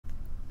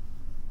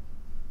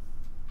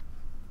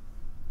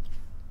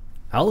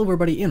Hello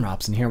everybody, Iain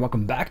Robson here, and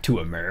welcome back to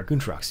American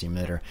Truck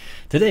Simulator.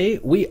 Today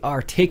we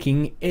are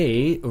taking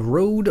a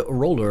road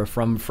roller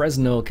from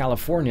Fresno,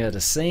 California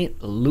to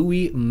St.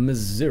 Louis,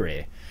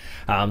 Missouri.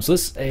 So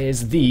this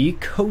is the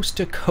Coast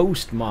to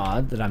Coast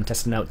mod that I'm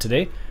testing out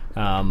today.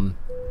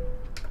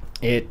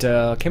 It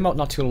came out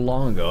not too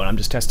long ago, and I'm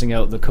just testing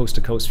out the Coast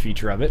to Coast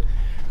feature of it.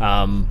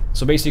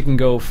 So basically you can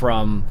go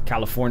from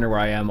California, where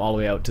I am, all the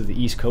way out to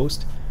the East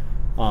Coast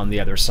on the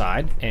other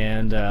side,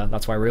 and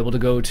that's why we're able to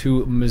go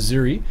to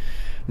Missouri.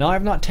 Now,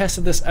 I've not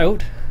tested this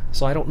out,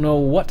 so I don't know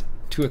what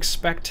to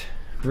expect,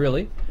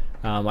 really.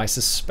 I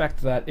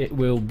suspect that it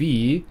will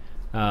be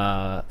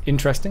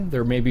interesting.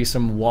 There may be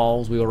some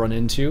walls we will run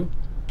into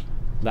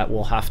that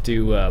we'll have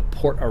to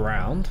port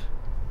around,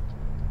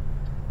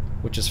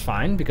 which is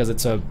fine because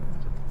it's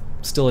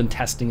still in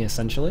testing,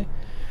 essentially.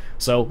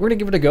 So we're gonna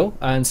give it a go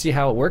and see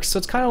how it works. So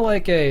it's kind of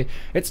like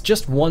it's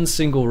just one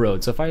single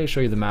road. So if I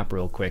show you the map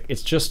real quick,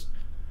 it's just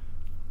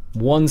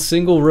one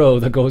single road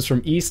that goes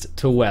from east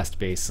to west,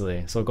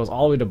 basically. So it goes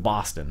all the way to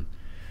Boston,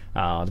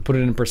 to put it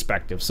in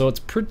perspective. So it's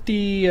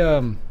pretty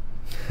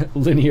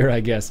linear,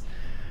 I guess.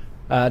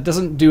 It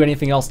doesn't do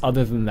anything else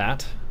other than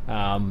that.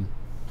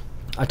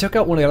 I took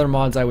out one of the other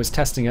mods I was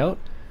testing out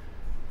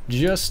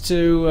just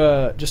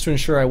to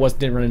ensure I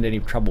didn't run into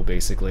any trouble,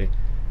 basically,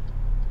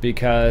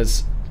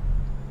 because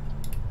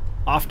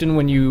often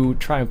when you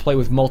try and play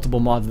with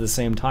multiple mods at the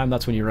same time,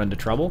 that's when you run into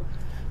trouble.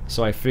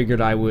 So I figured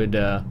I would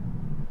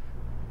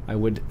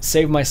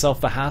save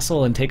myself the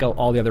hassle and take out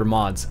all the other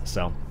mods.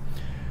 So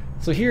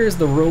here's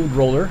the road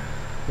roller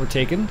we're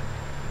taking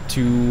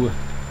to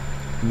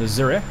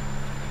Missouri.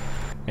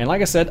 And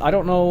like I said, I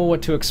don't know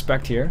what to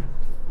expect here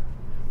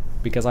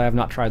because I have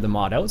not tried the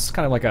mod out. It's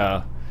kind of like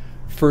a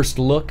first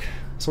look,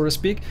 so to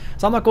speak.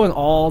 So I'm not going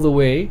all the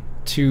way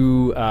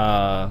to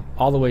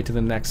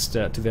the next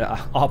to the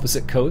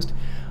opposite coast.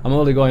 I'm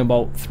only going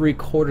about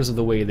 3/4 of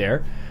the way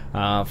there.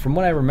 From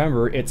what I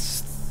remember,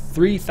 it's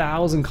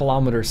 3,000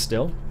 kilometers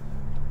still.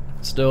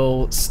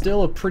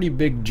 Still a pretty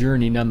big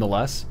journey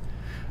nonetheless.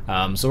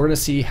 So we're gonna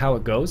see how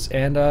it goes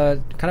and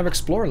kind of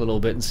explore a little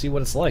bit and see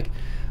what it's like.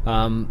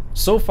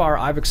 So far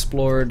I've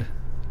explored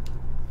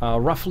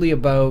roughly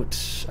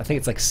about, I think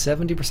it's like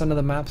 70% of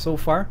the map so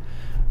far.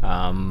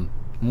 I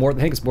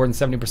think it's more than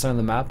 70% of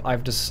the map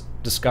I've just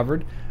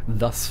discovered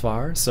thus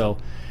far. So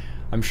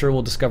I'm sure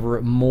we'll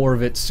discover more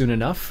of it soon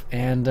enough.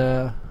 And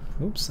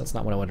oops, that's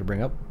not what I wanted to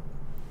bring up.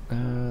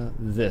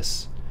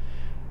 This.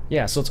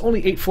 Yeah, so it's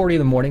only 8:40 in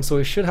the morning, so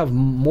we should have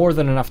more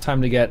than enough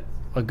time to get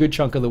a good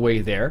chunk of the way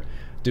there,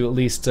 do at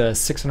least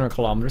 600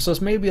 kilometers. So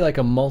it's maybe like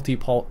a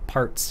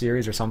multi-part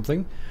series or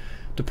something,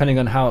 depending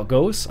on how it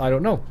goes. I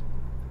don't know.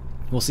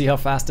 We'll see how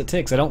fast it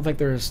takes. I don't think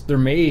there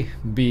may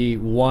be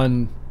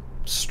one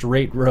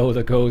straight road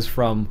that goes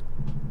from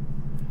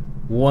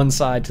one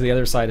side to the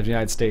other side of the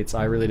United States.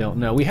 I really don't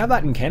know. We have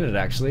that in Canada,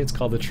 actually. It's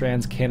called the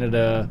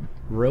Trans-Canada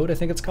Road, I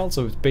think it's called.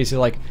 So it's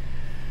basically like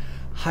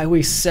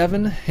Highway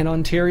 7 in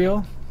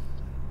Ontario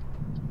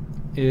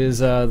is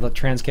the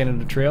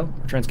Trans-Canada Trail,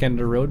 or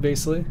Trans-Canada Road,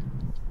 basically.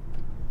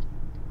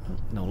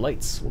 No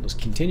lights. We'll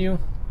just continue.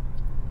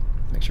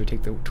 Make sure we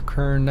take the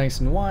turn nice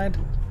and wide.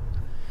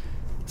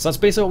 So that's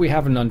basically what we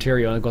have in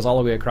Ontario, and it goes all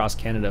the way across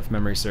Canada, if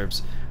memory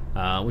serves,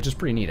 which is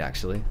pretty neat,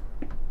 actually.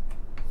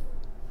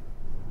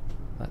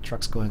 That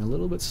truck's going a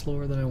little bit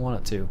slower than I want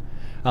it to.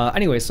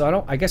 Anyway,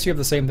 so I guess you have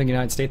the same thing in the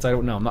United States. I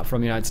don't know. I'm not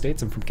from the United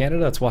States. I'm from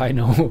Canada. That's why I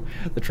know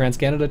the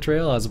Trans-Canada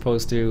Trail as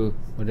opposed to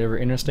whatever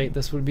interstate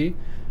this would be.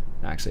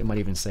 Actually, it might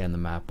even say on the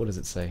map. What does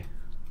it say?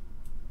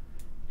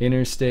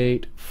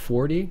 Interstate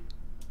 40?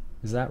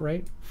 Is that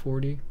right?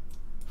 40?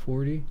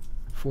 40?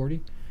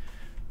 40?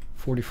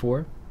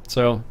 44?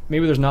 So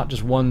maybe there's not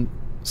just one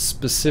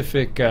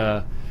specific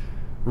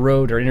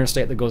road or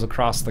interstate that goes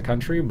across the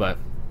country, but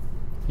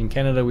in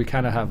Canada we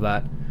kind of have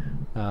that.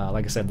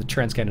 Like I said, the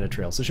Trans-Canada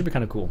Trail, so it should be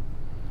kind of cool.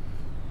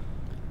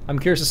 I'm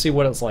curious to see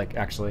what it's like,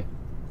 actually,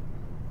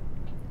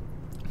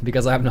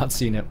 because I have not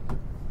seen it.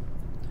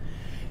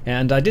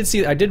 And I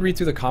did read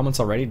through the comments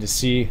already to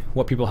see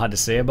what people had to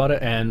say about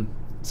it, and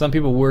some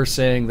people were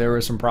saying there were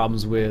some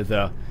problems with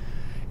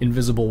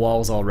invisible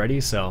walls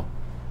already, so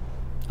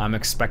I'm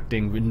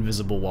expecting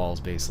invisible walls,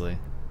 basically.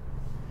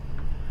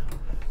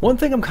 One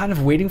thing I'm kind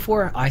of waiting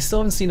for, I still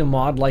haven't seen a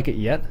mod like it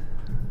yet.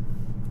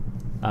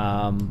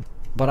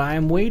 But I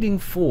am waiting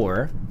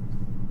for,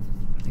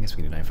 I guess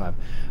we can do 95.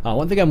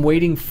 One thing I'm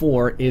waiting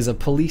for is a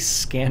police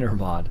scanner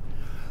mod.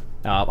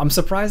 I'm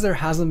surprised there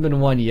hasn't been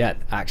one yet,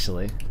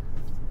 actually.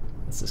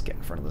 Let's just get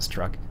in front of this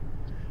truck.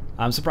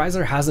 I'm surprised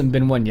there hasn't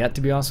been one yet,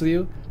 to be honest with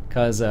you,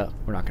 because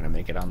we're not going to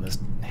make it on this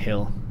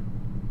hill.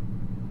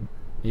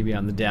 Maybe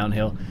on the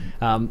downhill.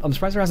 I'm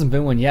surprised there hasn't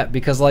been one yet,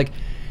 because like,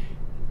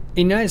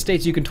 in the United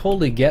States you can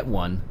totally get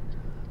one,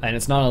 and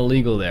it's not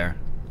illegal there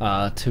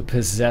to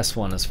possess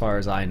one, as far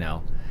as I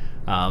know.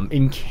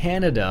 In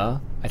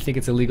Canada, I think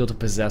it's illegal to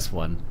possess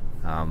one,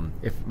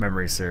 if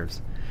memory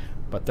serves.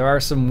 But there are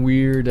some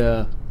weird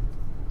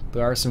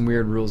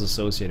rules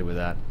associated with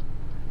that.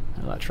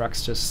 That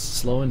truck's just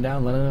slowing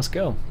down, letting us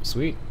go.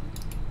 Sweet.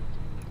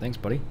 Thanks,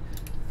 buddy.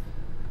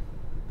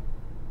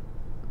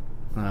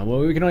 Well,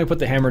 we can only put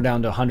the hammer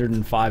down to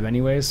 105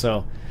 anyway,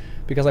 so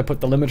because I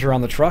put the limiter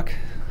on the truck,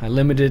 I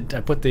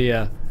put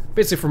the,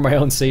 basically for my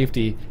own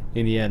safety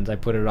in the end, I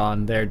put it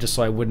on there just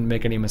so I wouldn't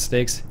make any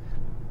mistakes.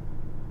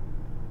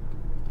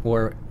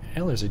 Or,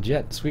 hell, there's a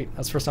jet. Sweet.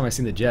 That's the first time I've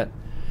seen the jet.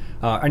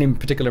 Any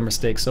particular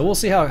mistakes. So we'll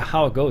see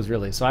how it goes,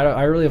 really. So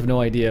I really have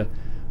no idea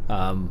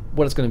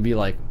what it's going to be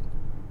like.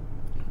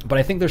 But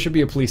I think there should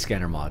be a police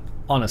scanner mod,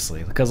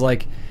 honestly. Because,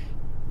 like,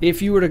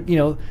 if you were to, you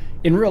know,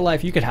 in real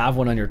life, you could have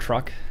one on your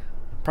truck.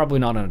 Probably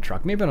not on a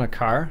truck. Maybe on a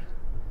car.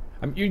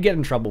 You'd get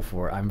in trouble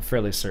for it, I'm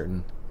fairly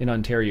certain. In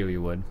Ontario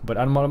you would. But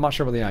I'm not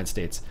sure about the United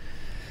States.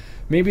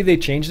 Maybe they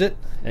changed it.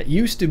 It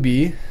used to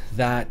be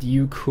that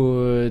you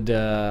could...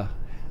 I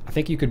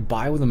think you could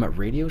buy with them at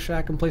Radio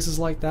Shack and places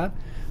like that.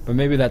 But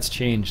maybe that's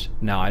changed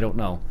now. I don't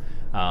know.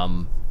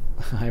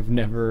 I've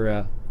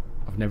never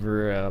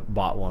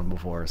bought one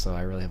before, so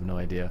I really have no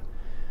idea.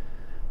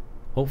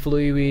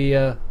 Hopefully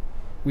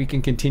we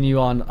can continue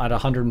on at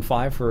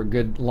 105 for a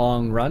good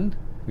long run.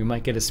 We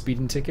might get a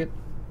speeding ticket.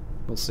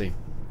 We'll see.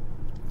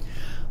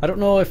 I don't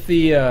know if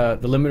the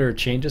limiter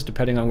changes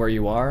depending on where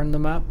you are in the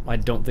map. I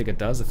don't think it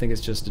does. I think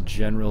it's just a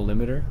general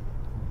limiter.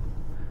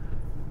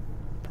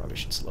 Probably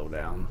should slow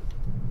down.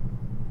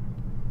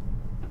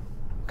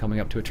 Coming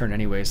up to a turn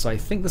anyway, so I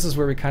think this is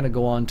where we kind of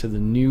go on to the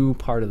new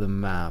part of the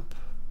map.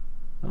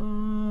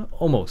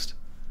 Almost.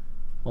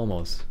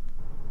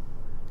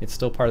 It's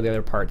still part of the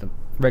other part, the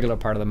regular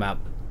part of the map.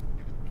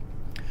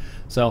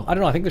 So I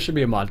don't know. I think there should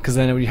be a mod, because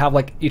then you'd have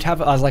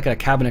it as like a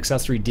cabin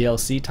accessory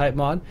DLC type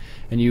mod,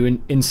 and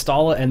you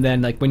install it, and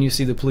then like when you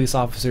see the police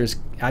officers,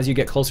 as you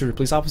get closer to the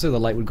police officer, the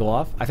light would go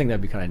off. I think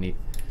that'd be kind of neat.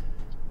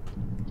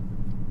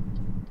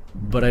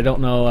 But I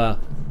don't know.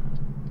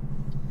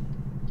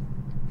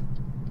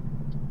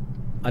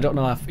 I don't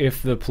know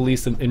if the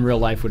police in real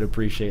life would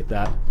appreciate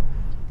that.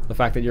 The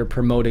fact that you're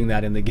promoting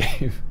that in the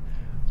game.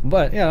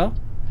 But, you know,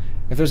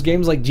 if there's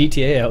games like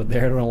GTA out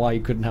there, I don't know why you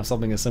couldn't have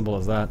something as simple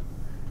as that.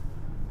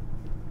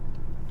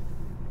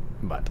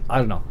 But, I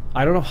don't know.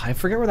 I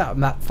forget where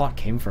that thought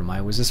came from.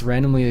 I was just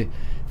randomly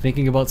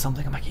thinking about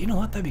something. I'm like, you know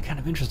what? That'd be kind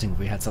of interesting if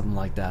we had something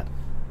like that.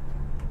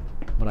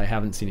 But I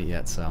haven't seen it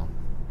yet, so.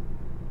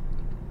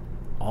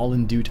 All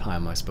in due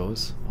time, I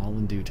suppose. All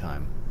in due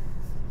time.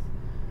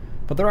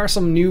 But there are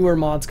some newer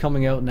mods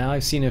coming out now.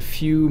 I've seen a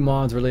few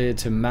mods related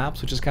to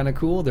maps, which is kind of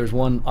cool. There's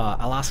one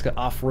Alaska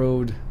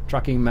off-road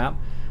trucking map.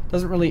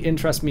 Doesn't really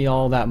interest me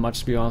all that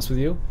much, to be honest with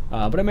you,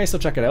 but I may still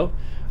check it out.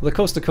 The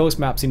Coast to Coast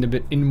map seemed a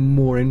bit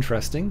more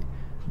interesting,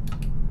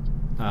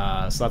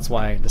 so that's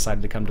why I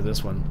decided to come to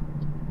this one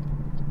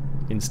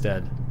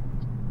instead.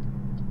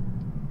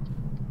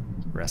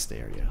 Rest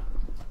area.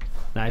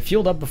 Now I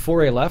fueled up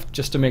before I left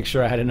just to make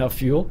sure I had enough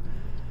fuel.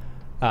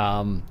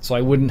 So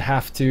I wouldn't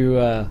have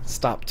to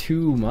stop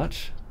too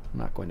much. I'm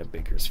not going to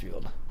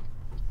Bakersfield.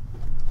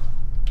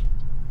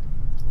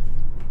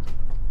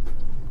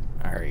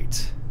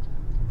 Alright.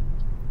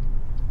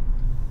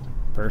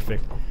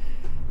 Perfect.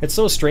 It's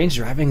so strange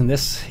driving in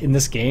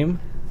this game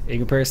in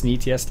comparison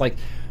to ETS. Like,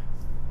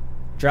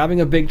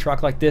 driving a big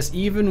truck like this,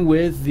 even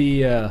with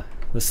the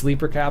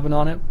sleeper cabin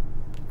on it,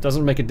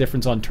 doesn't make a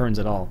difference on turns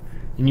at all.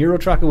 In Euro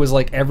Truck, it was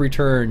like every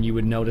turn you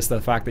would notice the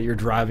fact that you're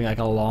driving like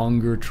a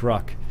longer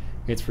truck.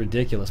 It's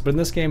ridiculous, but in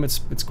this game it's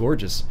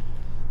gorgeous.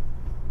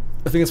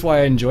 I think that's why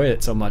I enjoy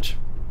it so much.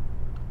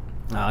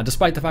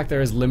 Despite the fact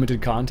there is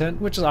limited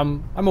content, which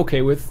I'm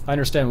okay with. I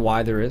understand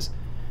why there is.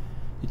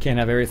 You can't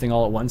have everything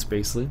all at once,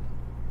 basically.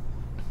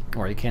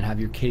 Or you can't have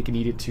your cake and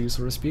eat it too,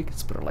 so to speak.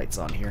 Let's put our lights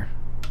on here.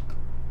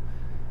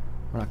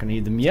 We're not going to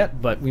need them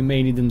yet, but we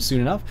may need them soon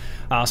enough.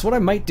 So what I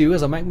might do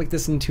is I might make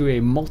this into a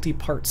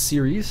multi-part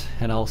series,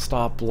 and I'll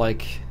stop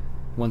like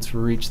once we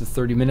reach the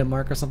 30-minute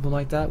mark or something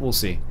like that. We'll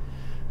see.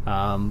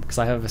 Because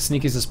I have a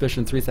sneaky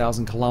suspicion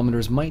 3,000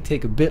 kilometers might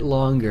take a bit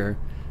longer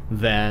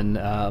than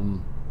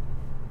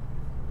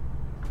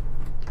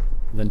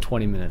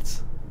 20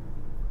 minutes.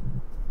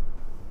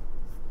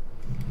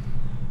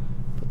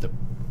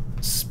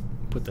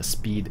 Put the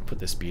speed.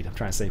 I'm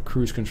trying to say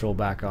cruise control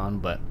back on,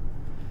 but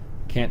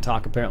can't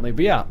talk apparently.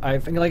 But yeah, I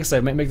think, like I said,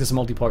 I might make this a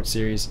multi-part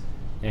series,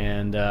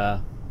 and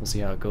we'll see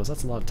how it goes.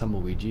 That's a lot of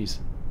tumbleweed, geez.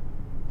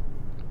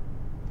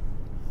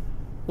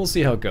 We'll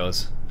see how it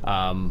goes.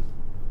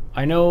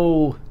 I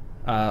know,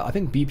 I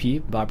think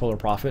BP, Bipolar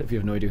Prophet, if you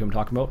have no idea who I'm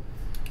talking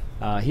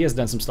about, he has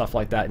done some stuff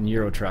like that in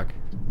Euro Truck.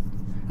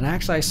 And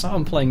actually, I saw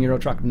him playing Euro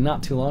Truck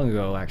not too long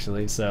ago,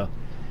 actually, so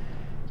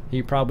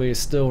he probably is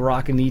still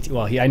rocking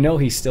I know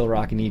he's still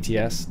rocking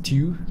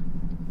ETS2.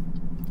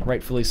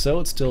 Rightfully so,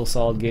 it's still a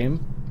solid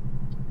game.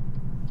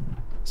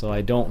 So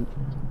I don't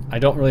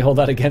really hold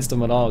that against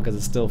him at all, because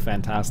it's still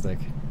fantastic.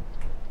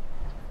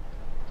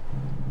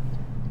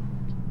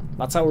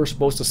 That's how we're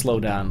supposed to slow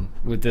down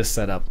with this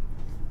setup.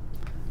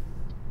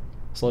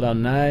 Slow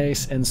down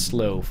nice and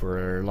slow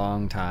for a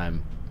long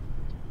time.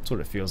 That's what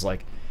it feels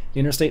like.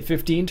 Interstate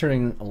 15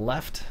 turning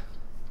left.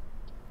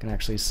 Can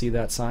actually see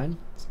that sign,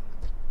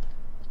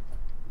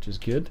 which is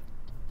good.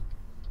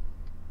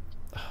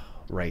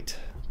 Right.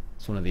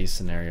 It's one of these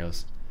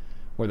scenarios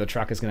where the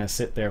truck is going to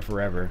sit there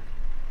forever.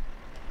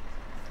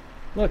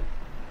 Look.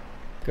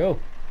 Go.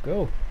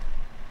 Go.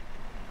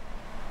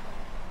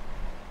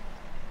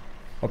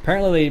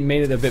 Apparently they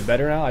made it a bit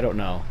better now. I don't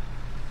know.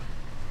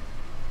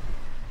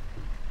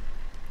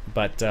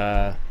 But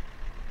that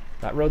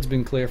road's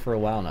been clear for a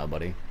while now,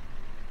 buddy.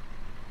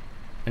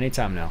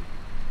 Anytime now.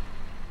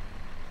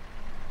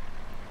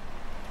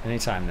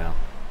 Anytime now.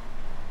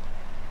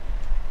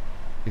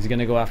 Is he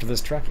gonna go after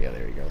this truck? Yeah,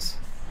 there he goes.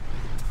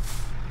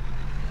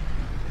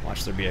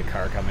 Watch there be a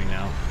car coming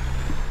now.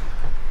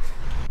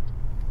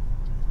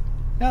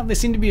 Yeah, they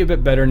seem to be a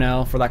bit better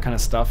now for that kind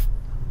of stuff.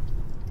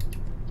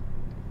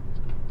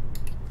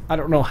 I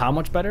don't know how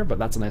much better, but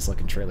that's a nice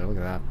looking trailer. Look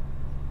at that.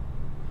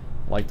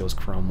 I like those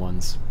chrome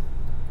ones.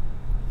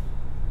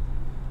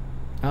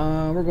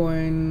 We're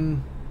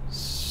going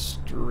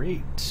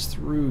straight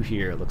through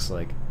here, it looks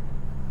like.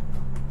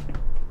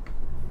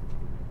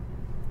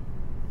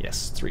 Yes,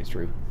 straight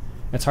through.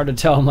 It's hard to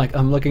tell.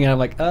 I'm looking at it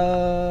like,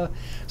 so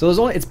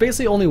it's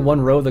basically only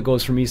one road that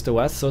goes from east to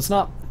west, so it's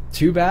not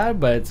too bad,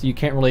 but you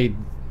can't really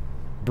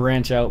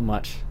branch out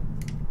much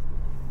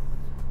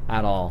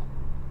at all.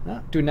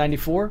 Doing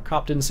 94,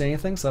 cop didn't say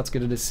anything, so that's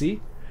good to see.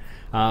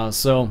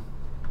 So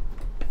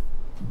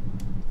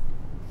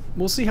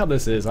we'll see how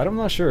this is. I'm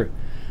not sure.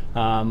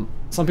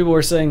 Some people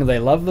were saying they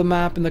love the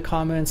map in the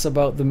comments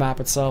about the map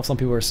itself. Some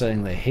people were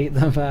saying they hate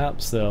the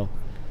map. So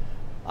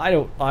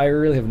I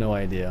really have no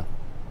idea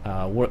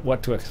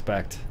what to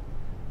expect.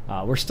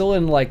 We're still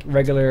in like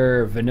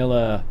regular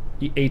vanilla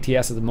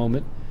ATS at the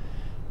moment,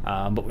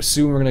 but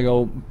soon we're gonna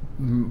go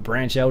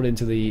branch out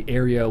into the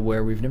area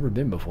where we've never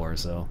been before.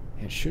 So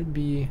it should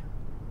be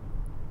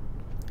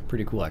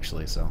pretty cool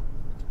actually. So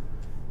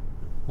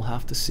we'll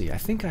have to see. I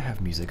think I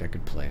have music I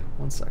could play.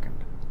 1 second.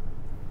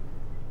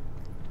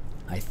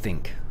 I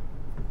think.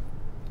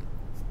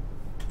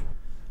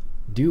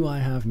 Do I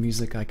have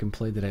music I can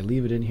play? Did I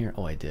leave it in here?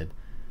 Oh, I did.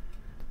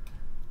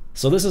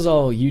 So this is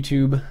all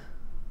YouTube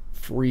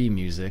free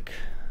music.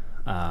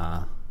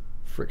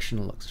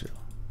 Frictional Luxury.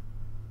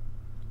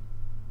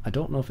 I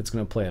don't know if it's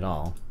going to play at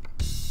all.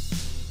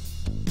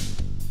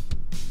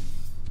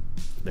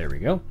 There we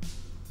go.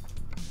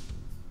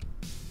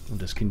 We'll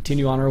just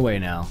continue on our way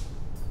now.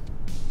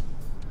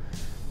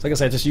 So like I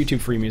said, just YouTube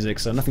free music,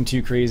 so nothing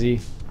too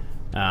crazy.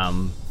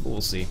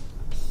 We'll see.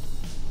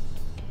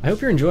 I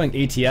hope you're enjoying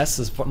ATS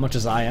as much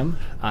as I am.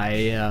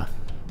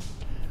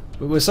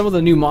 With some of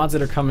the new mods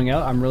that are coming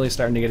out, I'm really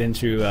starting to get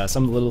into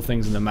some of the little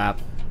things in the map,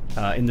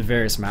 in the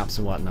various maps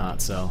and whatnot.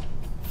 So,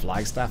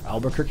 Flagstaff,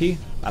 Albuquerque,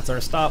 that's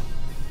our stop.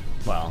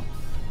 Well,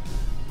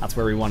 that's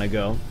where we want to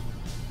go.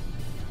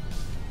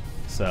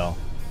 So,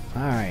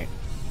 alright.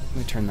 Let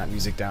me turn that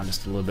music down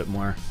just a little bit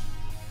more.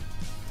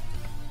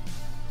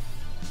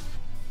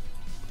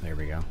 There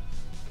we go.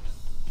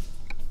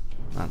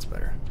 That's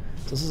better.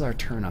 So this is our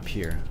turn up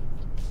here.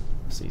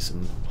 See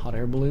some hot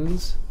air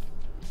balloons.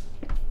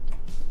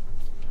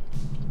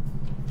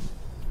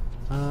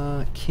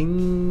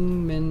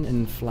 Kingman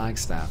and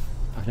Flagstaff.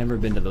 I've never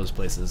been to those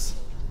places.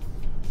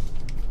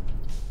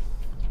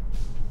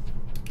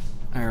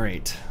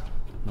 Alright.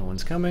 No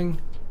one's coming.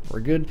 We're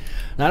good.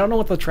 And I don't know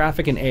what the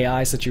traffic and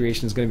AI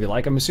situation is going to be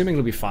like. I'm assuming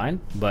it'll be fine,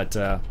 but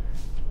you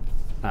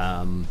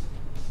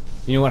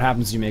know what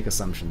happens when you make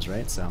assumptions,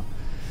 right? So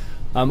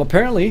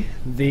apparently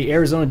the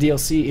Arizona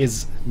DLC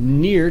is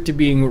near to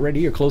being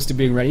ready or close to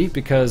being ready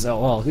because,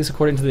 well, at least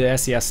according to the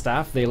SCS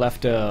staff, they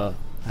left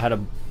had a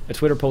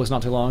Twitter post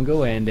not too long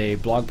ago and a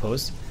blog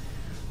post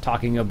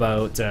talking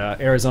about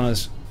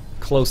Arizona's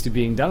close to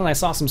being done, and I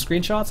saw some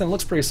screenshots and it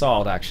looks pretty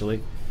solid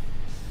actually.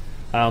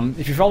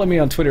 If you follow me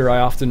on Twitter, I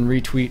often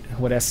retweet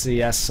what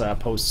SCS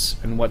posts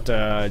and what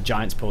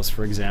Giants posts,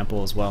 for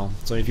example, as well.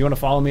 So if you want to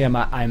follow me, I'm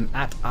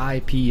at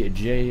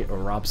IPJ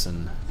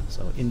Robson.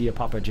 So India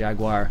Papa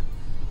Jaguar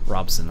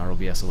Robson,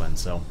 R-O-B-S-O-N.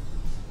 So,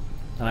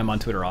 and I'm on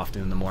Twitter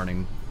often in the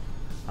morning,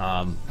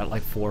 at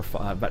like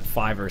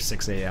 5 or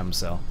 6 a.m.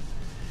 So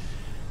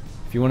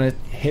if you want to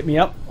hit me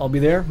up, I'll be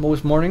there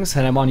most mornings,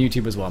 and I'm on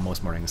YouTube as well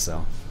most mornings.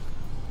 So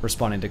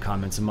responding to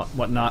comments and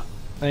whatnot,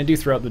 and I do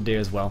throughout the day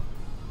as well,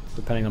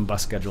 depending on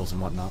bus schedules and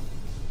whatnot.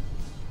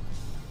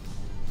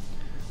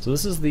 So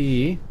this is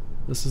the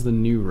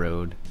new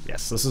road.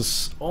 Yes, this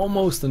is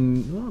almost the,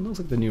 well, it looks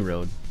like the new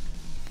road.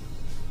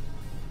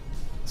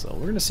 So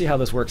we're gonna see how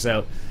this works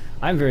out.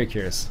 I'm very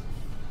curious.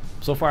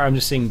 So far I'm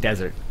just seeing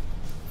desert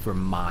for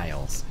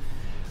miles.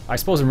 I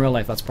suppose in real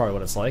life that's probably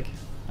what it's like.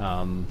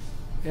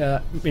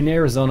 Yeah, in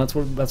Arizona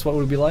that's what it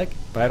would be like,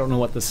 but I don't know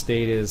what the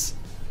state is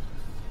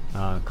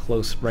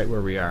close right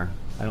where we are.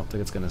 I don't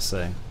think it's gonna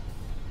say.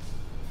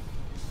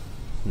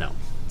 No,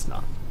 it's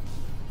not.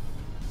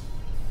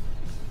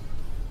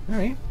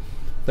 Alright.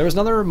 There was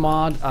another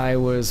mod I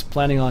was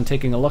planning on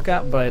taking a look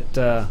at, but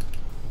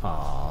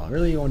aw,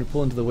 really? You want to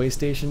pull into the way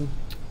station?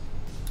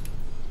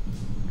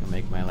 Gonna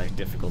make my life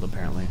difficult,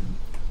 apparently.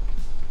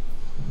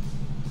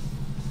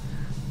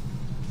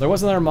 There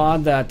was another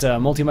mod that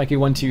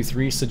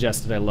MultiMikey123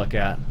 suggested I look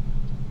at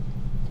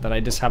that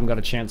I just haven't got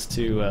a chance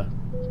to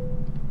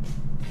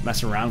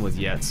mess around with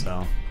yet,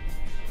 so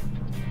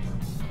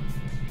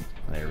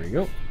there we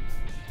go.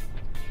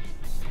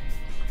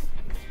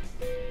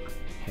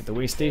 Hit the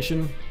way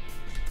station.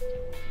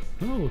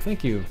 Oh,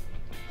 thank you.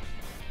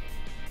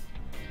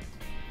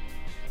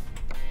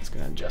 Just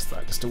gonna adjust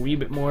that just a wee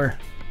bit more.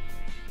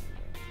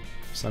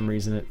 For some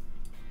reason it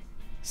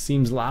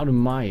seems loud in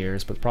my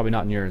ears, but probably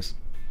not in yours.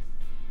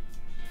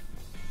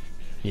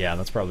 Yeah,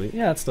 that's probably,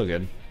 yeah, that's still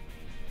good.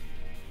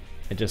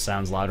 It just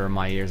sounds louder in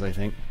my ears, I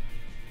think.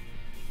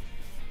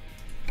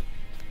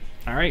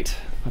 Alright,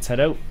 let's head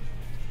out.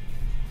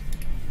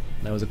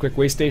 That was a quick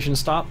way station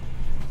stop.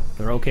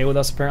 They're okay with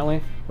us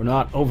apparently. We're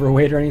not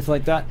overweight or anything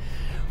like that.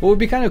 What would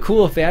be kind of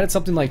cool if they added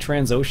something like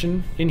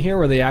Transocean in here,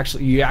 where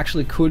you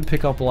actually could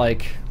pick up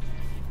like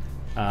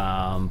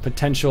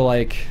potential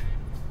like,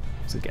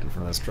 let's get in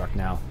front of this truck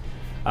now.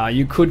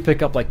 You could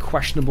pick up like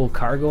questionable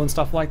cargo and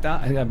stuff like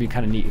that. I think that'd be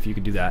kind of neat if you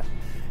could do that,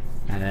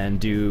 and then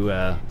do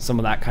some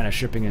of that kind of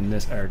shipping in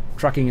this, or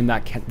trucking in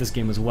this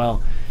game as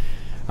well.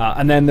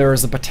 And then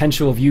there's the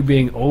potential of you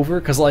being over,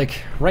 because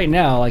like right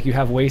now, like you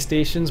have way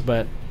stations,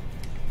 but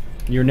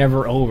you're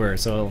never over.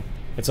 So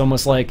it's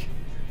almost like,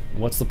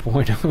 what's the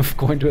point of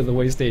going to the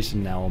way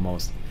station now,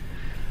 almost?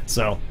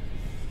 So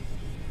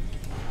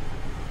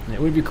it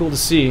would be cool to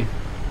see.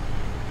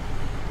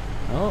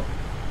 Oh,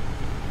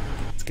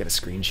 let's get a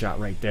screenshot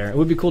right there. It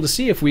would be cool to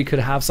see if we could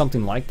have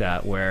something like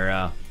that,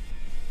 where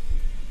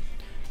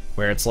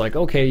it's like,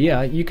 okay,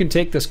 yeah, you can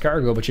take this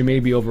cargo, but you may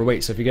be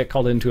overweight. So if you get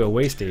called into a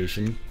way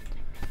station,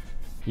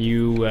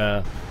 you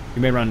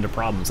may run into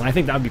problems. And I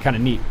think that would be kind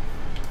of neat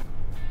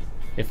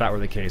if that were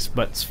the case.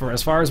 But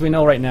as far as we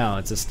know right now,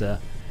 it's just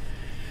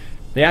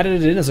they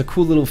added it in as a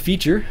cool little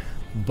feature,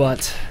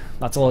 but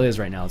that's all it is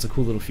right now. It's a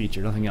cool little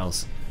feature, nothing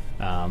else.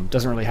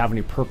 Doesn't really have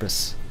any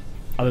purpose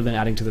other than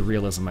adding to the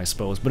realism, I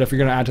suppose. But if you're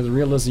going to add to the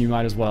realism, you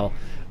might as well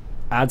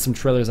add some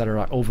trailers that are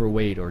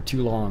overweight or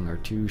too long or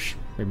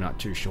maybe not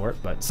too short,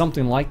 but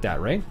something like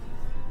that, right?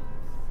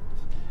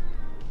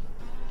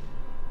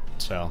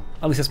 So,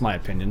 at least that's my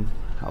opinion.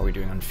 How are we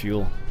doing on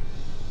fuel?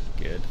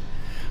 Good.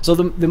 So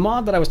the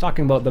mod that I was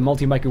talking about, the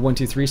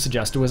Multi-Micro123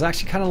 suggested, was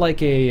actually kind of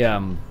like a,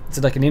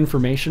 it's like an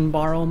information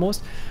bar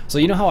almost. So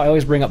you know how I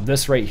always bring up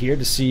this right here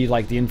to see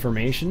like the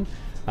information?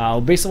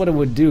 Basically what it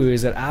would do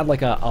is it add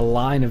like a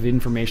line of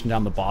information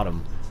down the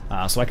bottom.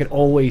 So I could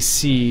always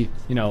see,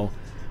 you know,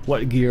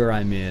 what gear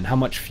I'm in, how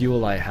much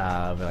fuel I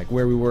have, like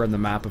where we were in the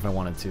map if I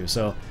wanted to.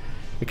 So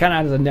it kind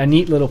of adds a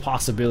neat little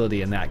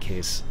possibility in that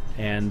case.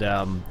 And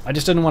I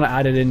just didn't want to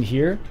add it in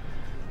here,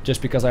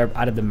 just because I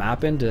added the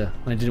map in and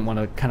I didn't want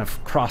to kind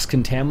of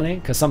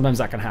cross-contaminate, because sometimes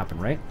that can happen,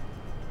 right?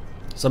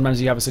 Sometimes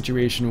you have a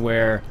situation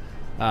where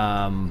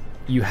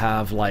you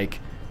have like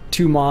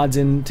two mods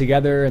in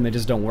together and they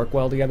just don't work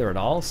well together at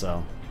all,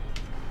 so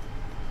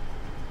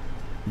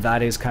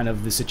that is kind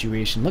of the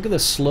situation. Look at the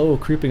slow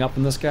creeping up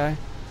in this guy.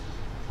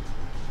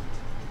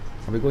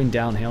 Are we going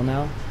downhill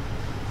now?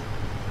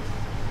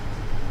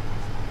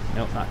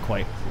 Nope, not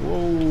quite.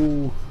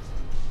 Whoa.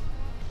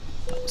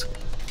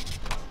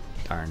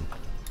 Darn.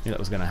 Knew that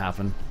was going to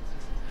happen.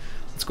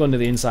 Let's go into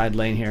the inside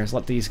lane here. Let's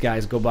let these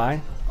guys go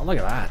by. Oh, look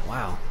at that.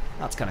 Wow.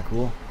 That's kind of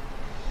cool.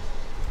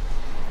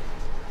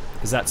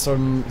 Is that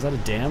a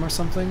dam or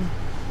something?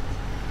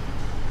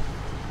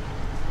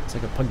 It's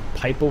like a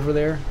pipe over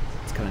there.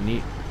 It's kind of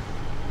neat.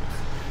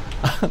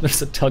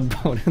 There's a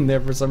tugboat in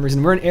there for some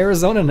reason. We're in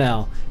Arizona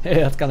now. Hey,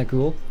 that's kind of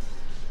cool.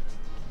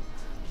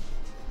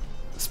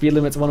 Speed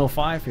limit's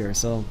 105 here,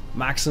 so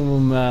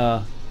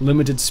maximum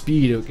limited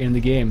speed in the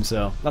game,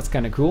 so that's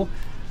kind of cool.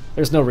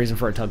 There's no reason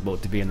for a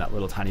tugboat to be in that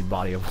little tiny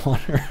body of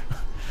water.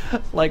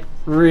 Like,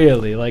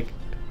 really, like,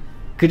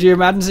 could you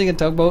imagine seeing a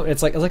tugboat?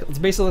 It's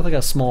basically like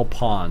a small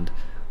pond,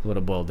 what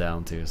it boiled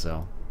down to.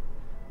 So,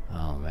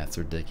 oh man, that's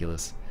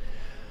ridiculous.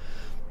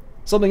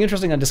 Something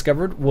interesting I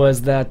discovered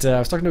was that I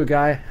was talking to a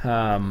guy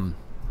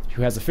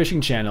who has a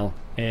fishing channel,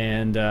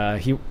 and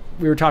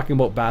we were talking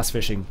about bass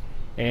fishing,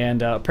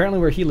 and apparently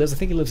where he lives, I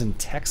think he lives in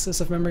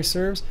Texas if memory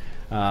serves,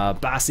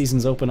 bass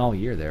season's open all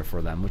year there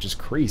for them, which is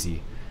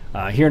crazy.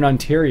 Here in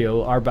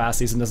Ontario, our bass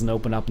season doesn't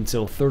open up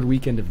until third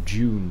weekend of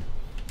June.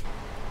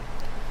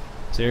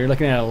 So you're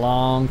looking at a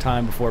long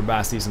time before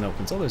bass season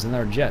opens. Oh, there's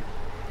another jet.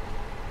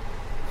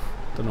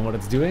 Don't know what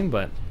it's doing,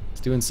 but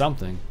it's doing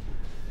something.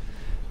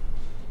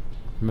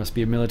 There must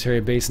be a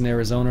military base in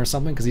Arizona or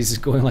something, because he's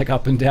just going like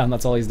up and down.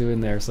 That's all he's doing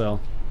there.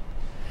 So,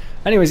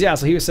 anyways, yeah.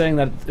 So he was saying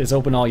that it's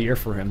open all year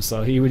for him.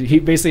 So he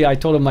basically, I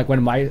told him like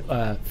when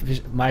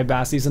my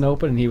bass season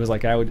opened, and he was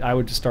like, I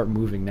would just start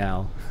moving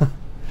now.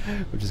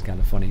 Which is kind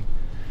of funny.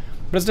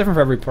 But it's different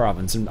for every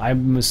province, and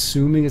I'm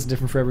assuming it's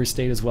different for every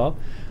state as well.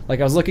 Like,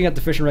 I was looking at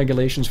the fishing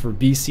regulations for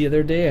BC the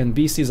other day, and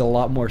BC is a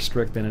lot more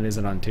strict than it is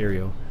in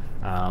Ontario.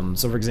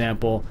 So, for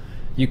example,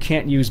 you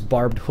can't use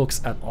barbed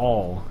hooks at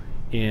all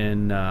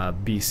in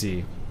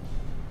BC,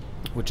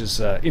 which is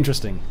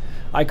interesting.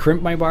 I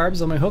crimp my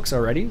barbs on my hooks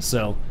already,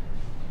 so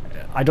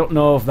I don't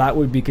know if that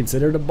would be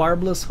considered a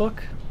barbless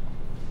hook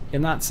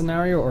in that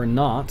scenario or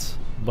not,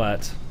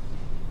 but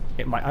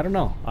it might. I don't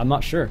know. I'm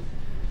not sure.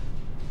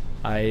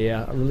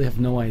 I really have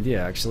no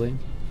idea, actually.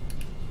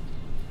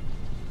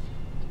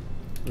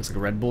 Looks like a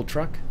Red Bull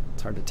truck.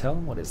 It's hard to tell.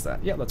 What is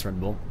that? Yeah, that's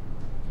Red Bull.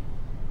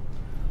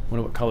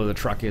 Wonder what color the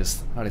truck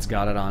is that it's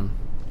got it on.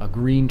 A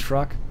green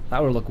truck?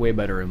 That would look way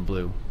better in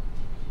blue.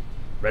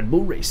 Red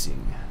Bull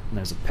Racing. And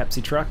there's a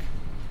Pepsi truck.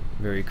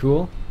 Very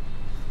cool.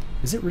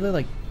 Is it really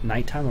like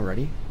nighttime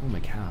already? Oh my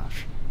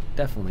gosh.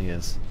 Definitely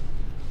is.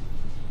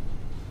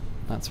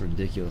 That's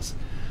ridiculous.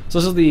 So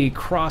this is the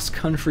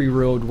cross-country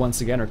road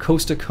once again, or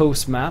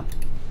coast-to-coast map.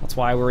 That's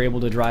why we're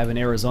able to drive in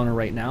Arizona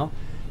right now,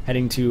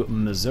 heading to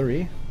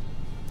Missouri.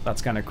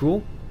 That's kind of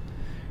cool.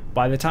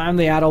 By the time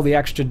they add all the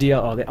extra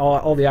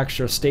all the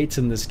extra states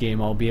in this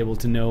game, I'll be able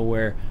to know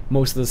where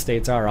most of the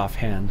states are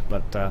offhand.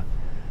 But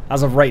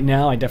as of right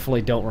now, I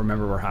definitely don't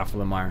remember where half of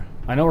them are.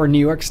 I know where New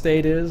York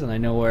State is, and I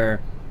know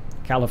where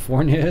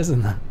California is,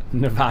 and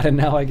Nevada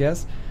now, I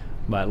guess.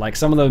 But like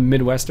some of the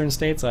Midwestern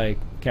states, I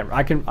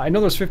know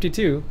there's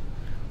 52,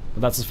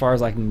 but that's as far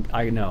as I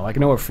know. I can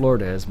know where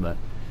Florida is, but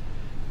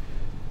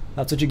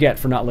that's what you get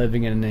for not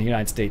living in the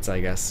United States, I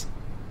guess.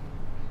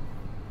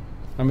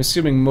 I'm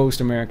assuming most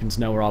Americans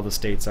know where all the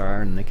states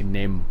are, and they can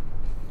name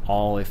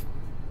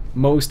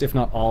most, if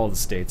not all, of the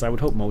states. I would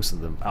hope most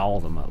of them, all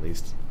of them at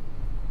least.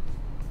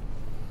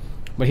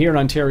 But here in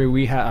Ontario,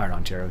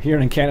 here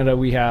in Canada,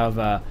 we have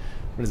what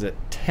is it?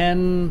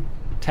 10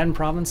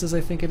 provinces,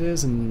 I think it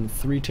is, and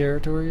 3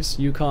 territories: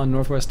 Yukon,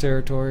 Northwest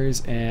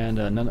Territories, and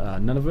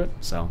Nunavut.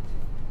 So,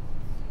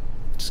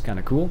 which is kind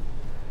of cool.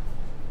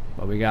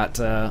 But we got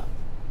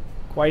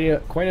quite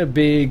a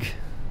big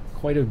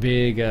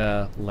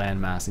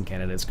landmass in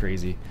Canada. It's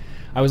crazy.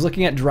 I was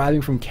looking at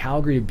driving from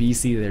Calgary to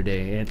BC the other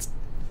day, and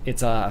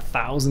it's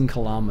 1,000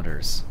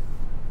 kilometers.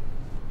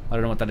 I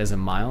don't know what that is in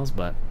miles,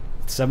 but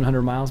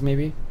 700 miles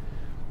maybe.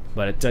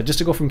 But just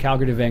to go from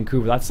Calgary to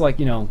Vancouver, that's like,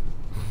 you know,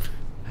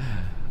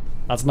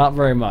 that's not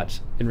very much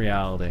in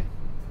reality.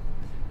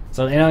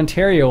 So in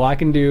Ontario, I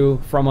can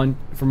do from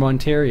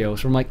Ontario,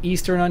 from like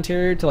Eastern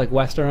Ontario to like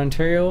Western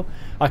Ontario,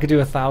 I could do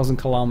 1,000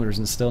 kilometers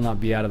and still not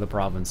be out of the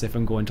province if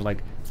I'm going to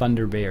like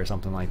Thunder Bay or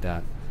something like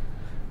that.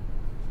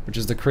 Which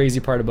is the crazy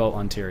part about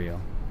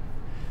Ontario.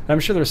 And I'm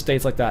sure there's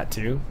states like that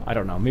too. I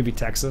don't know, maybe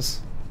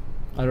Texas.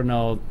 I don't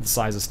know the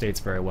size of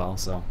states very well,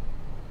 so.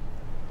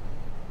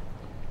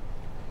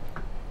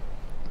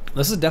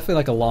 This is definitely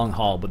like a long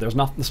haul, but it's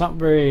not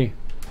very.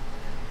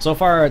 So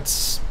far,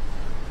 this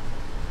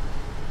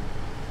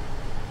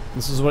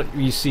is what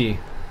you see. And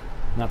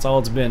that's all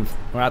it's been.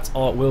 Or that's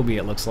all it will be,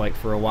 it looks like,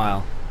 for a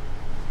while.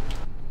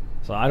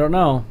 So I don't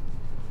know.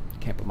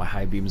 Can't put my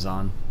high beams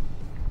on.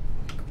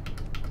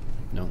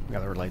 No,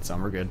 got our lights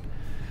on, we're good.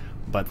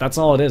 But that's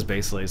all it is,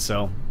 basically.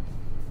 So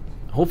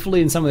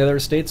hopefully in some of the other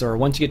states, or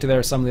once you get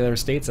to some of the other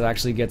states, it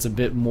actually gets a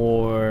bit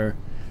more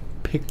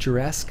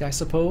picturesque, I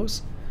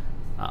suppose.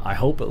 I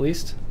hope, at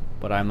least.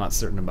 But I'm not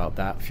certain about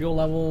that. Fuel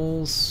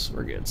levels,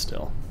 we're good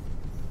still.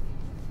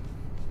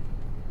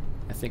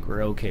 I think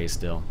we're okay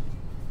still.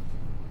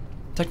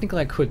 Technically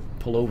I could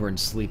pull over and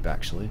sleep,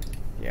 actually.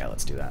 Yeah,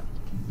 let's do that.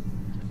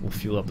 We'll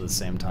fuel up at the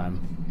same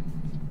time.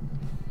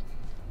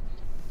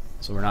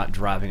 So we're not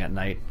driving at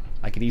night.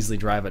 I could easily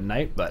drive at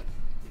night, but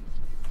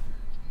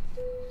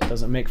it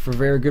doesn't make for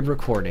very good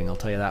recording, I'll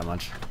tell you that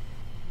much.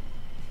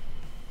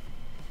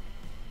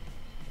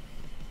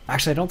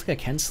 Actually, I don't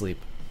think I can sleep.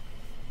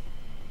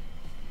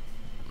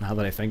 Now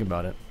that I think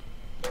about it.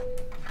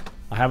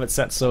 I have it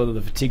set so that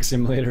the fatigue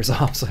simulator is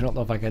off, so I don't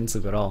know if I can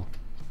sleep at all.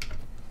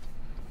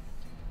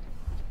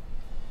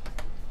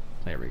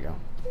 There we go.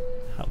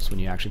 Helps when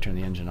you actually turn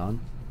the engine on.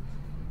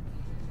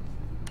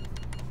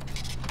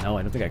 No,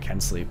 I don't think I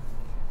can sleep.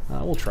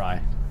 We'll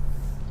try.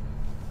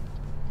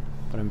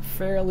 But I'm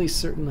fairly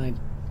certain I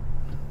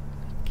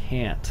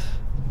can't.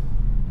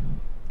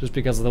 Just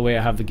because of the way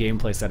I have the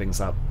gameplay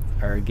settings up,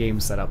 or game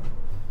set up.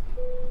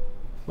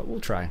 But we'll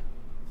try.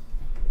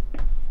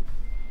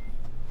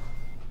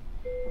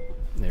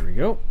 There we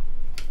go.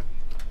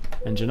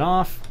 Engine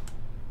off.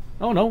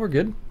 Oh no, we're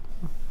good.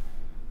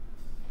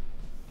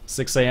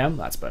 6 a.m.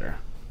 That's better.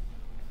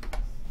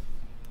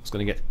 It's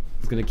gonna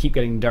keep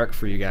getting dark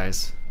for you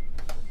guys.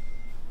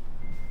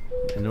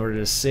 In order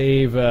to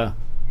save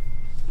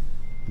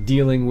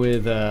dealing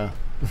with the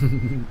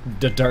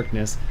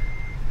darkness.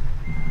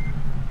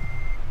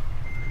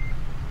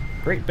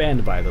 Great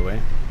band, by the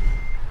way.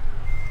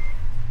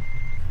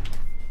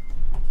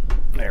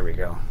 There we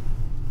go.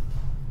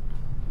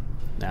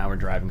 Now we're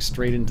driving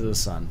straight into the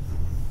sun.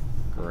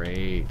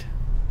 Great.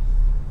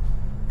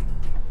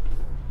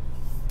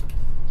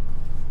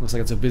 Looks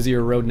like it's a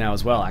busier road now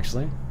as well,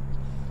 actually.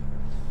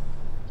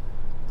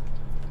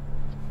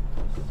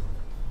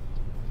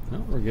 No,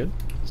 we're good.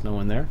 There's no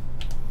one there.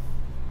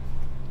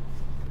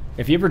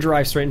 If you ever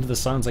drive straight into the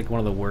sun, it's like one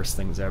of the worst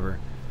things ever.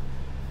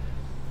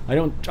 I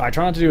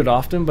try not to do it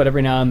often, but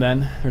every now and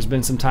then there's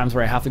been some times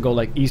where I have to go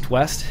like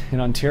east-west in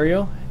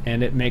Ontario,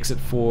 and it makes it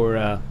for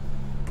a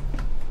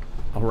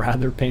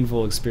rather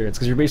painful experience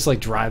because you're basically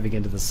like driving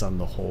into the sun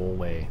the whole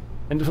way,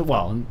 and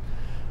well,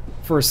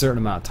 for a certain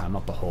amount of time,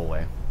 not the whole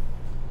way.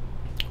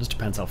 Just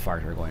depends how far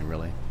you're going,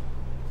 really.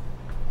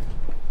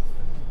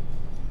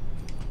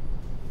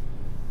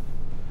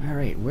 All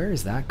right, where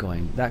is that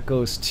going? That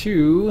goes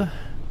to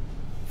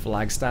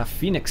Flagstaff,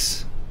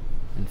 Phoenix,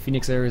 in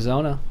Phoenix,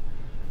 Arizona.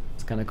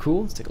 It's kind of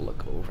cool. Let's take a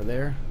look over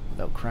there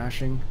without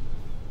crashing.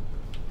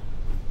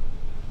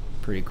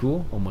 Pretty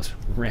cool. Almost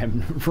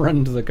run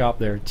into the cop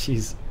there.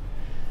 Jeez.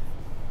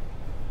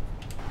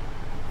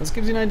 This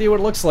gives you an idea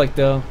what it looks like,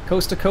 though.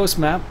 Coast to coast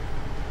map.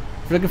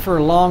 If you're looking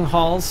for long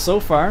hauls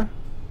so far,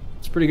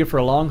 it's pretty good for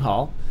a long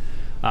haul.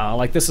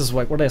 Like this is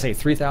what did I say?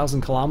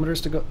 3,000 kilometers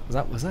to go.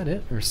 Was that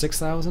it? Or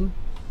 6,000?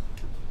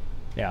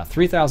 Yeah,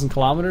 3,000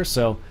 kilometers.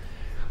 So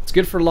it's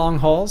good for long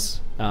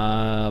hauls.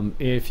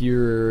 If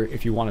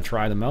you want to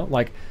try them out.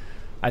 Like,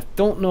 I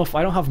don't know if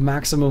I don't have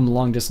maximum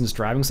long distance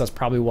driving, so that's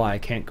probably why I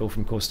can't go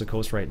from coast to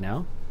coast right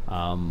now.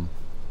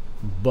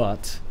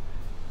 But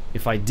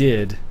if I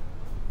did,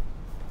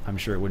 I'm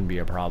sure it wouldn't be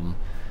a problem.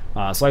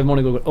 So I'm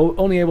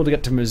only able to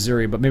get to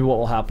Missouri, but maybe what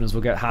will happen is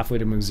we'll get halfway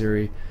to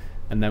Missouri,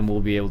 and then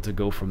we'll be able to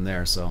go from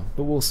there. So,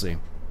 but we'll see.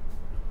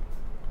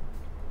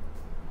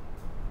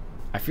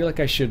 I feel like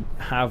I should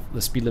have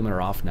the speed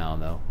limiter off now,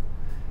 though,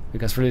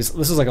 because for this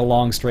is like a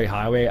long straight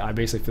highway. I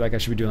basically feel like I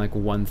should be doing like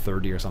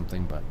 130 or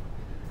something. But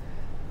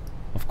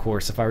of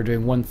course, if I were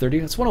doing 130,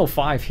 it's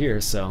 105 here,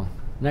 so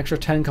an extra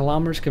 10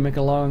 kilometers can make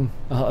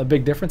a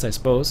big difference, I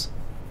suppose,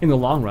 in the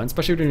long run.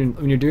 Especially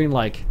when you're doing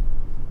like,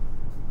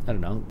 I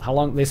don't know how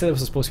long they said it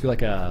was supposed to be,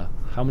 like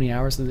how many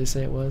hours did they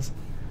say it was?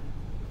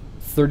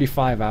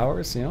 35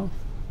 hours, you know,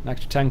 an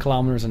extra 10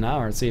 kilometers an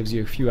hour, it saves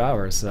you a few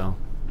hours. So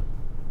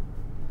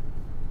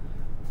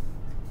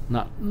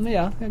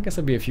yeah, I guess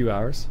it'd be a few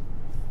hours,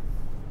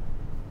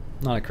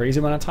 not a crazy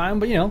amount of time,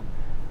 but you know,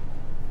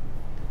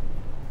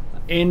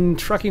 in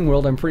trucking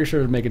world, I'm pretty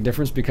sure it would make a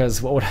difference,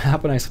 because what would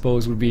happen, I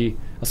suppose, would be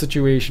a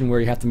situation where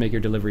you have to make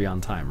your delivery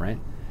on time, right?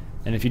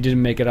 And if you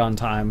didn't make it on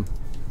time,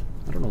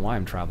 I don't know why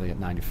I'm traveling at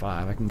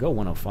 95. I can go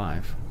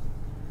 105.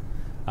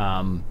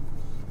 Yeah,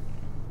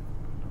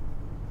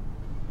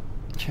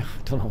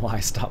 I don't know why I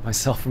stopped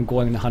myself from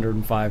going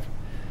 105.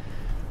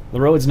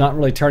 The road's not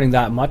really turning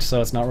that much,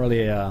 so it's not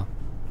really a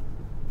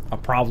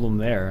problem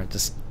there. It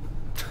just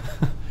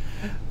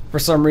for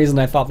some reason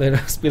I thought the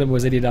speed limit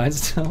was 89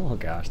 still. Oh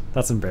gosh,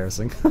 that's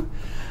embarrassing.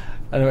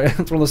 Anyway, it's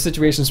one of those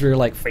situations where you're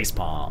like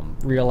facepalm,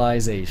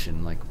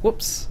 realization, like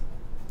whoops.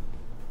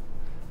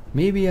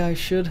 Maybe I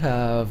should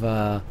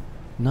have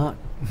not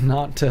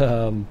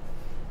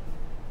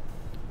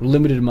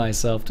limited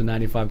myself to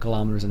 95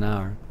 kilometers an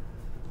hour.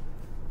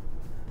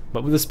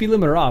 But with the speed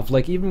limiter off,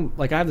 like even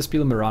like I have the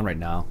speed limiter on right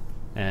now,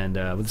 and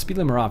with the speed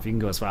limiter off, you can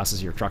go as fast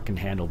as your truck can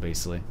handle,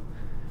 basically.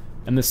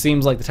 And this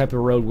seems like the type of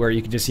road where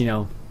you can just, you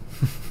know,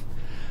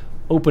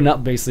 open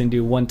up basically and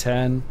do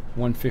 110,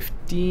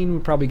 115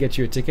 would probably get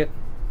you a ticket.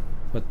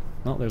 But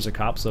well, there's a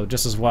cop, so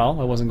just as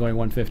well. I wasn't going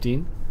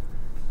 115.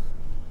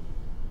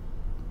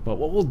 But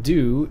what we'll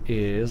do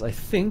is, I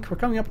think we're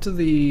coming up to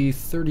the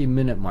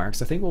 30-minute mark.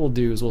 So I think what we'll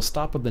do is we'll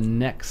stop at the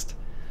next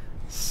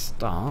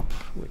stop,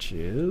 which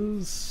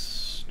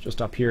is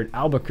just up here in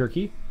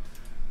Albuquerque.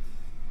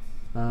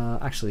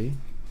 Actually,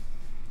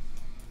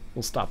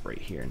 we'll stop right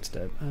here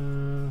instead.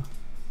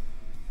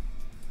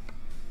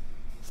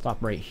 Stop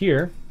right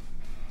here.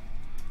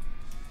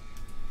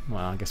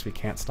 Well, I guess we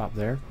can't stop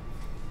there.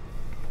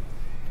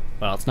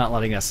 Well, it's not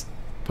letting us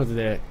put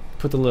the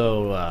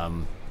little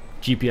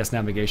GPS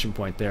navigation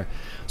point there.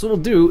 So what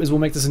we'll do is we'll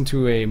make this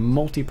into a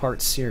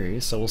multi-part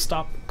series. So we'll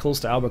stop close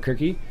to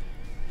Albuquerque,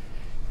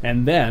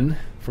 and then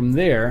from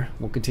there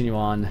we'll continue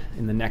on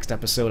in the next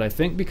episode, I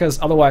think,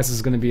 because otherwise this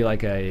is going to be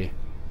like an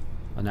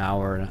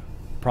hour,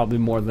 probably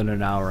more than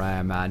an hour, I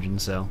imagine.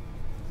 So,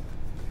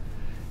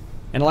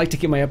 and I like to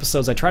keep my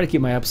episodes, I try to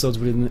keep my episodes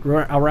within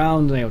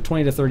around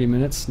 20 to 30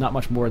 minutes, not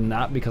much more than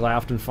that, because I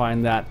often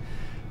find that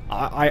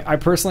I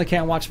personally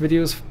can't watch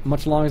videos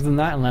much longer than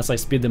that unless I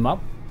speed them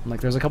up. Like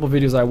there's a couple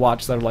videos I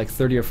watch that are like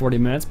 30 or 40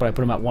 minutes, but I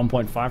put them at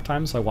 1.5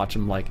 times, so I watch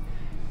them like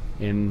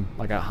in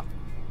like a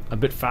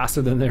bit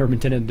faster than they were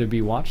intended to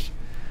be watched.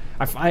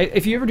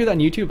 If you ever do that on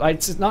YouTube,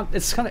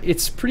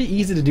 it's pretty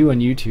easy to do on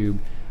YouTube,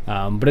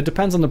 but it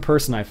depends on the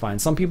person. I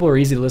find some people are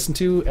easy to listen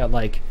to at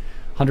like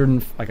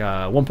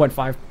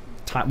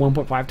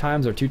 1.5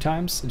 times or 2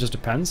 times. It just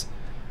depends.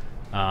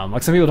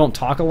 Like some people don't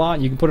talk a lot.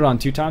 You can put it on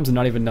 2 times and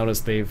not even notice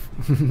they've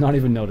not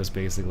even noticed,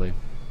 basically.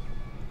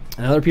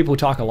 And other people who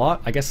talk a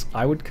lot, I guess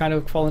I would kind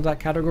of fall into that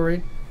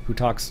category, who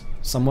talks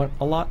somewhat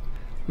a lot,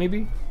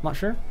 maybe, not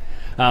sure.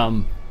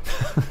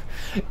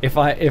 If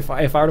I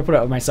were to put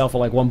it myself at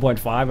like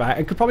 1.5,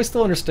 I could probably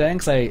still understand,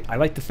 because I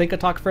like to think I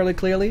talk fairly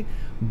clearly,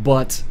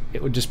 but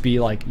it would just be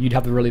like you'd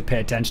have to really pay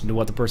attention to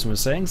what the person was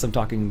saying, so I'm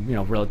talking, you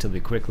know,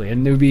 relatively quickly.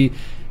 And it would be,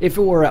 if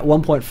it were at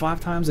 1.5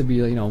 times, it'd be,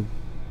 you know,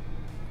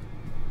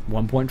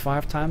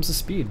 1.5 times the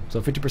speed,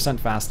 so 50%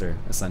 faster,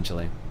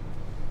 essentially.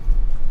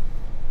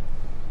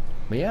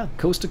 But yeah,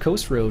 coast to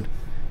coast road.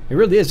 It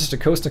really is just a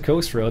coast to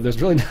coast road. There's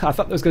really, I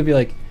thought there was going to be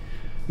like,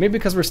 maybe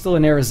because we're still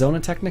in Arizona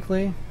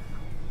technically.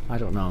 I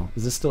don't know.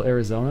 Is this still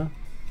Arizona?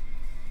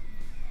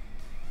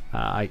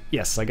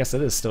 Yes, I guess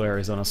it is still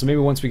Arizona. So maybe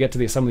once we get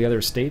to some of the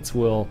other states,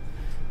 we'll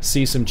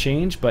see some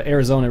change. But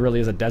Arizona really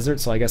is a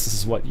desert, so I guess this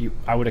is what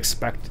I would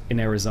expect in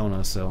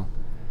Arizona. So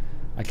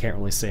I can't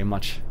really say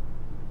much.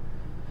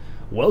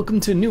 Welcome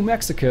to New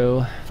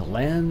Mexico, the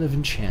land of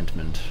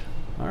enchantment.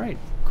 Alright,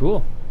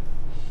 cool.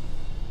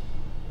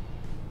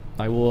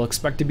 I will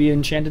expect to be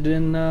enchanted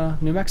in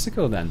New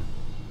Mexico then.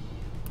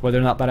 Whether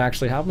or not that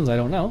actually happens, I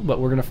don't know, but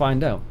we're going to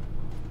find out.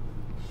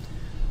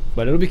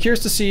 But it'll be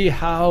curious to see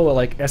how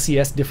like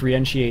SCS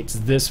differentiates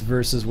this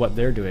versus what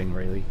they're doing,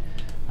 really.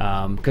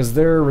 Because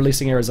they're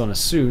releasing Arizona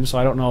soon, so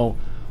I don't know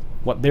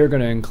what they're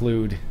going to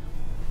include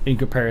in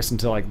comparison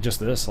to like just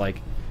this.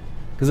 Like,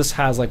 because this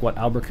has like what,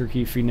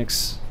 Albuquerque,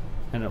 Phoenix,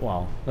 and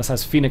well, this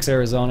has Phoenix,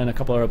 Arizona, and a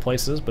couple other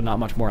places, but not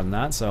much more than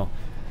that. So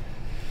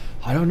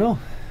I don't know.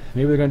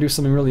 Maybe they're going to do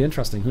something really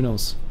interesting. Who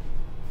knows?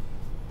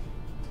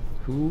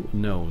 Who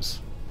knows?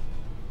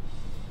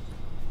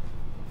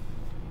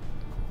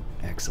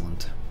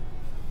 Excellent.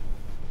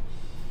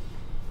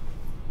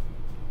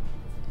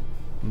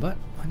 But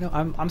I know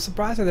I'm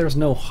surprised that there's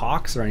no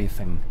hawks or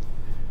anything.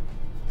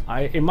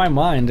 In my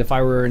mind, if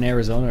I were in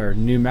Arizona or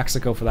New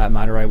Mexico for that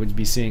matter, I would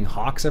be seeing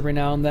hawks every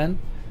now and then,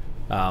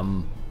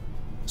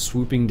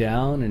 swooping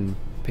down and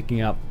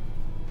picking up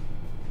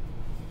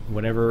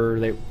whatever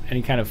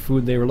any kind of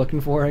food they were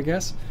looking for, I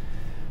guess.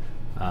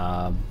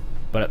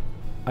 But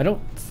I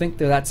don't think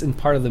that's in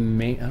part of the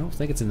main. I don't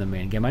think it's in the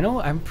main game.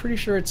 I'm pretty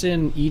sure it's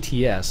in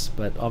ETS,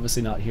 but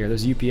obviously not here.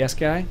 There's a UPS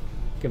guy.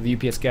 Give the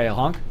UPS guy a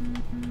honk.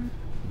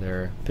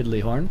 Their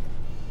piddly horn.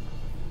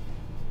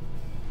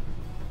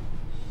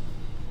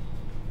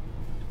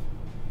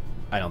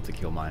 I don't think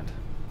he'll mind.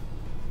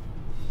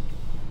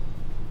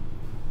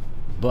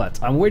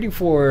 But I'm waiting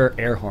for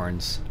air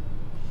horns.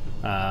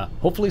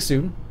 Hopefully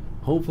soon.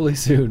 Hopefully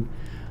soon.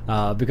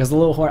 Because the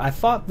little horn, I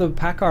thought the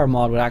Packard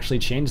mod would actually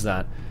change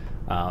that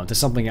to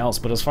something else,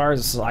 but as far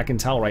as I can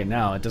tell right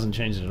now, it doesn't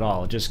change it at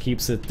all. It just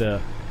keeps it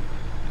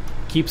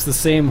keeps the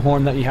same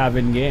horn that you have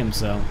in game.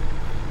 So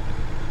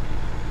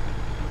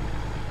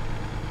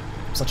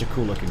such a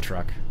cool looking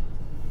truck.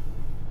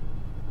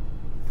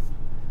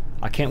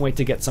 I can't wait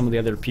to get some of the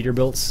other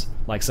Peterbilts,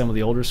 like some of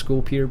the old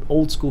school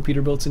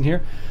Peterbilts in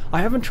here.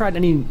 I haven't tried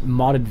any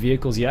modded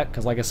vehicles yet,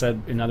 because like I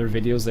said in other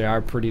videos, they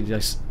are pretty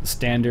just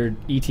standard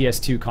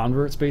ETS2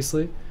 converts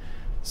basically.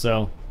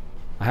 So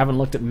I haven't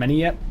looked at many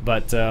yet,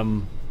 but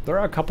there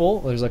are a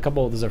couple. There's a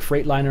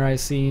Freightliner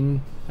I've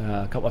seen,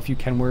 a few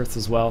Kenworths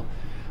as well.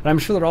 And I'm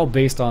sure they're all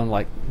based on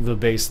like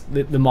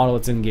the model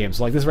that's in game.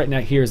 So like this right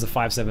now here is the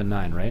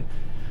 579, right?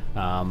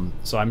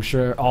 So I'm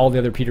sure all the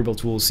other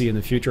Peterbilts we'll see in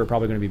the future are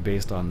probably going to be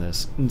based on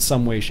this in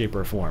some way, shape,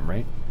 or form,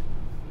 right?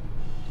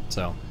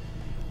 So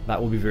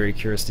that will be very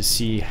curious to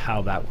see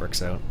how that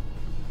works out.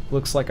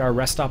 Looks like our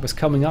rest stop is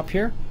coming up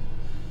here,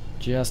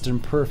 just in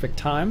perfect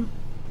time.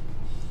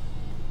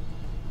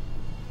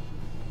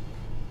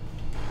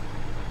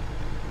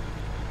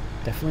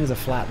 Definitely is a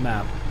flat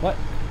map. What?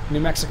 New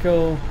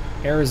Mexico,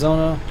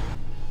 Arizona.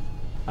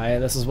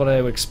 This is what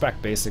I would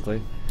expect,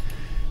 basically.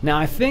 Now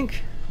I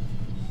think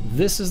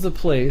this is the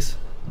place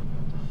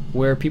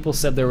where people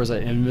said there was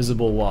an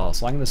invisible wall,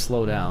 so I'm going to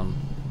slow down.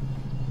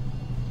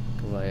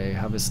 Because I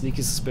have a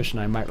sneaky suspicion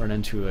I might run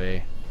into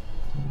a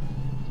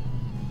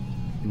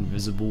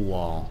invisible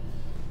wall.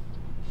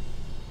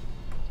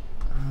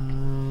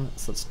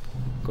 So let's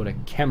go to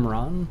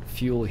Cameron,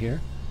 fuel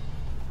here.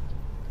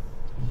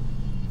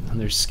 And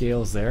there's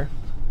scales there.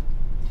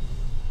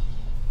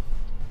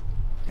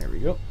 There we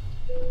go.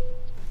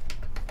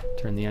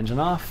 Turn the engine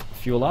off,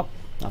 fuel up.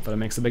 Not that it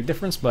makes a big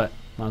difference, but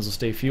might as well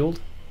stay fueled.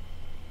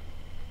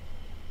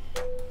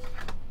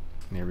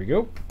 There we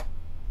go.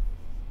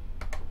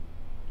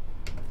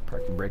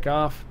 Parking brake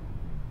off.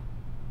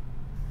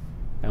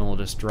 And we'll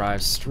just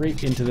drive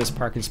straight into this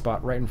parking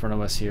spot right in front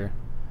of us here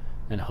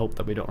and hope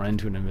that we don't run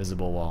into an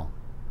invisible wall.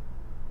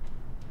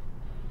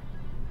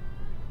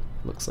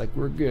 Looks like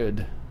we're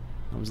good.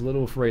 I was a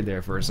little afraid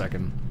there for a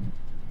second.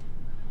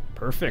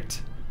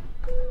 Perfect.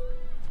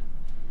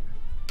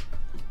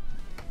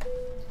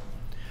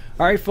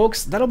 Alright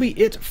folks, that'll be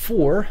it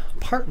for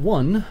part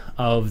 1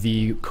 of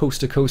the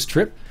Coast to Coast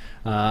trip,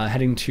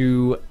 heading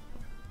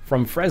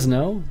from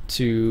Fresno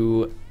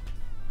to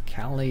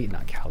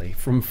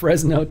from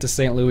Fresno to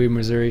St. Louis,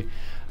 Missouri.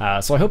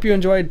 So I hope you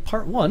enjoyed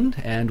part 1,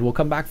 and we'll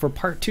come back for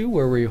part 2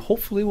 where we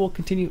hopefully will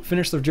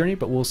finish the journey,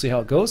 but we'll see how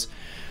it goes.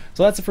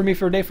 So that's it for me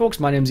for today, folks.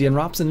 My name's Iain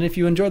Robson, and if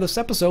you enjoyed this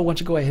episode, why don't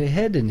you go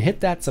ahead and hit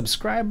that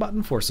subscribe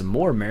button for some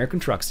more American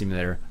Truck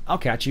Simulator. I'll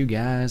catch you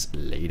guys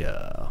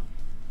later.